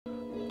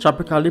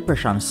Tropical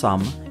Depression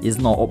Sam is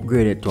now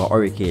upgraded to a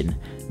hurricane,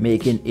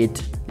 making it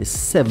the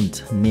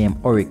 7th named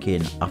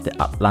hurricane of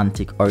the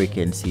Atlantic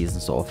hurricane season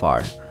so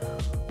far.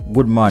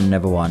 Good morning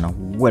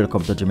everyone,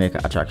 welcome to Jamaica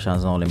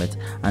Attractions No Limit,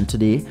 and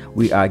today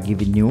we are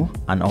giving you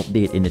an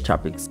update in the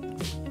tropics.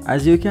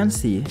 As you can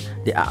see,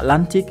 the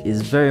Atlantic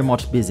is very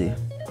much busy.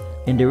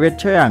 In the red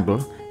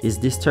triangle is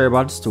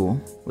disturbance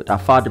 2 with a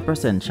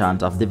 40%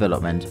 chance of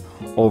development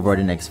over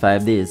the next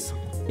 5 days.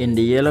 In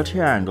the yellow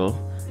triangle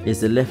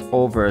is the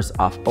leftovers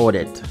of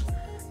Odette.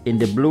 In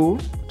the blue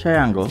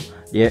triangle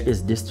there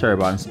is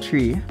disturbance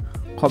 3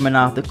 coming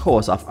off the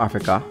coast of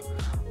Africa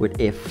with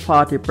a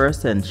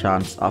 40%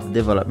 chance of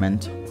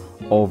development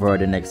over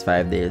the next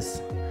 5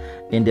 days.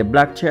 In the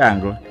black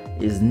triangle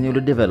is newly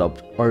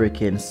developed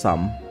Hurricane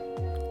Sam.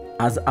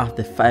 As of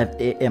the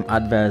 5 a.m.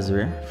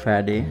 advisory,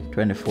 Friday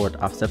 24th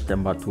of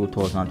September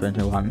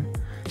 2021,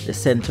 the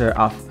center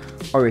of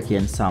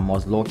Hurricane Sam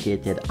was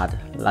located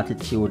at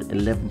latitude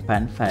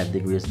 11.5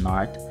 degrees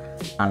north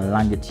and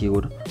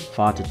longitude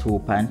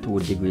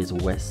 42.2 degrees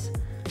west,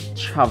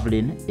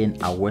 traveling in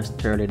a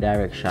westerly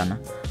direction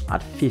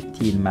at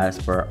 15 miles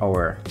per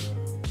hour.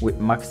 With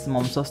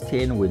maximum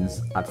sustained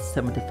winds at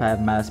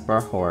 75 miles per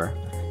hour,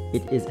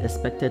 it is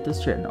expected to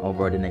strengthen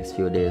over the next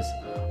few days.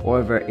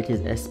 However, it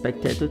is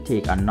expected to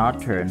take a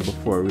north turn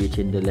before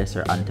reaching the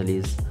Lesser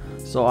Antilles.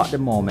 So at the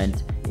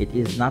moment, it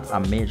is not a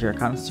major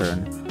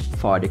concern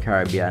for the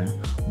Caribbean,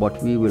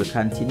 but we will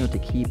continue to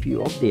keep you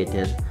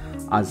updated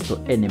as to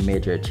any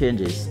major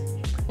changes.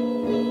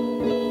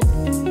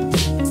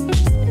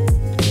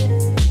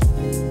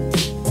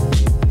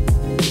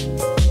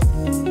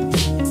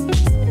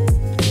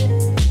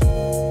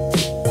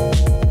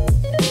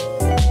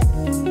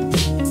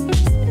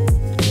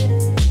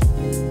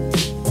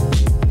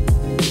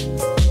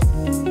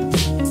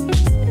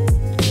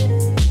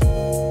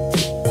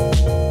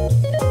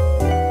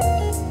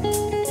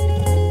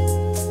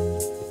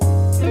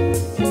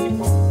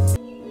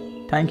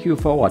 Thank you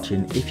for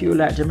watching. If you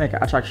like Jamaica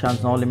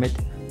Attractions No Limit,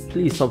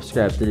 please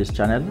subscribe to this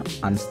channel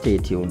and stay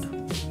tuned.